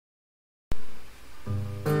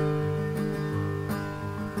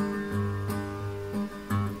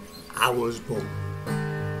I was born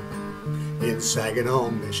in Saginaw,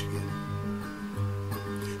 Michigan.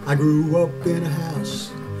 I grew up in a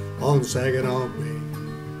house on Saginaw Bay.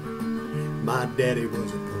 My daddy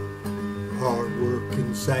was a poor,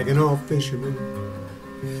 hard-working Saginaw fisherman.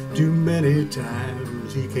 Too many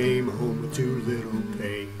times he came home with too little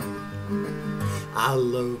pay. I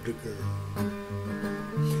loved a girl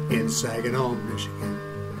in Saginaw, Michigan,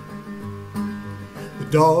 the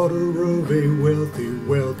daughter of a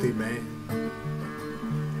wealthy man.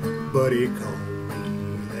 But he called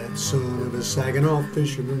me that son of a Saginaw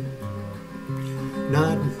fisherman,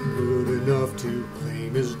 not good enough to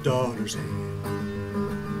claim his daughter's hand.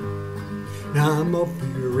 Now I'm up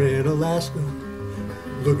here in Alaska,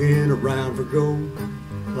 looking around for gold.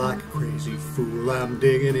 Like a crazy fool, I'm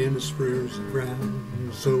digging in the Frizzell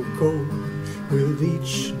ground so cold. With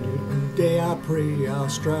each new day I pray I'll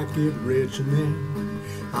strike it rich, and then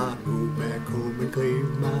I'll go back home and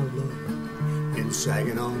claim my love in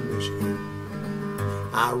Saginaw, Michigan.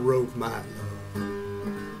 I wrote my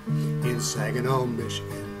love in Saginaw,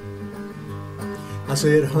 Michigan. I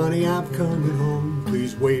said, honey, I'm coming home,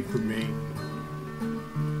 please wait for me.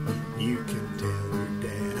 You can tell your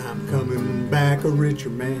dad I'm coming back a richer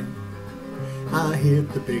man. I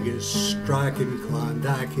hit the biggest strike in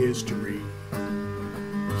Klondike history.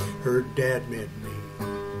 Her dad met me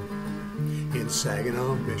in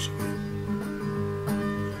Saginaw, Michigan.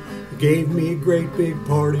 Gave me a great big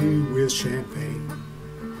party with champagne.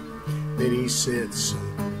 Then he said, son,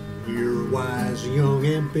 you're a wise, young,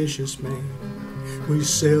 ambitious man. We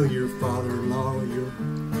sell your father-in-law your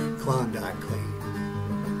Klondike claim.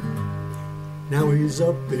 Now he's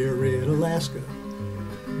up there in Alaska,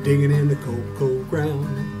 digging in the cold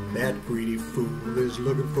ground. That greedy fool is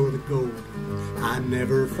looking for the gold I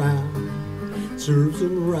never found. Serves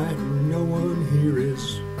him right, no one here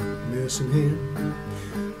is missing him,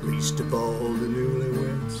 least of all the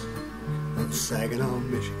newlyweds of Saginaw,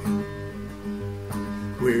 Michigan.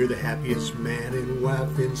 We're the happiest man and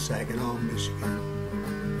wife in Saginaw, Michigan.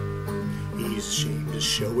 He's ashamed to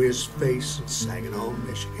show his face in Saginaw,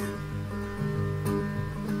 Michigan.